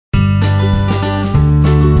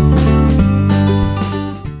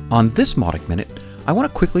On this Mautic Minute, I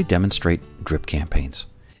want to quickly demonstrate drip campaigns.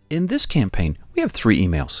 In this campaign, we have 3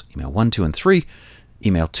 emails, email 1, 2, and 3.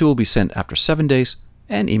 Email 2 will be sent after 7 days,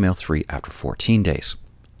 and email 3 after 14 days.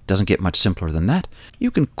 Doesn't get much simpler than that.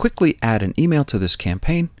 You can quickly add an email to this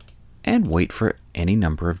campaign and wait for any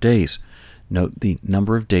number of days. Note the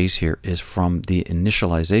number of days here is from the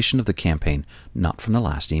initialization of the campaign, not from the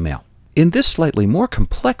last email. In this slightly more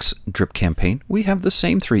complex drip campaign, we have the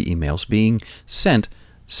same 3 emails being sent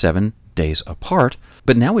 7 days apart,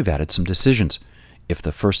 but now we've added some decisions. If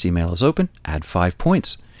the first email is open, add 5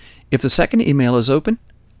 points. If the second email is open,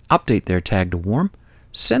 update their tag to warm,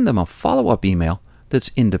 send them a follow-up email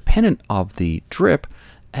that's independent of the drip,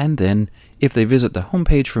 and then if they visit the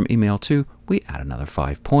homepage from email 2, we add another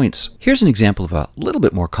 5 points. Here's an example of a little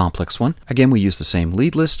bit more complex one. Again, we use the same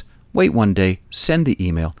lead list. Wait 1 day, send the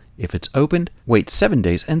email. If it's opened, wait 7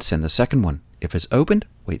 days and send the second one. If it's opened,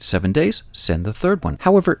 wait 7 days, send the third one.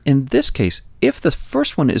 However, in this case, if the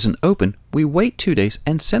first one isn't open, we wait 2 days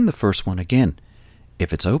and send the first one again.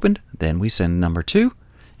 If it's opened, then we send number 2.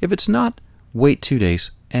 If it's not, wait 2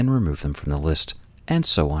 days and remove them from the list, and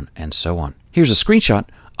so on and so on. Here's a screenshot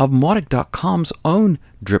of Mautic.com's own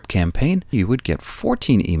drip campaign. You would get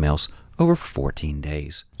 14 emails over 14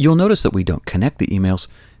 days. You'll notice that we don't connect the emails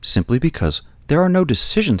simply because there are no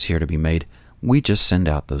decisions here to be made. We just send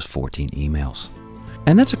out those 14 emails.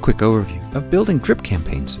 And that's a quick overview of building drip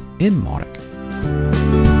campaigns in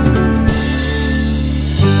Mautic.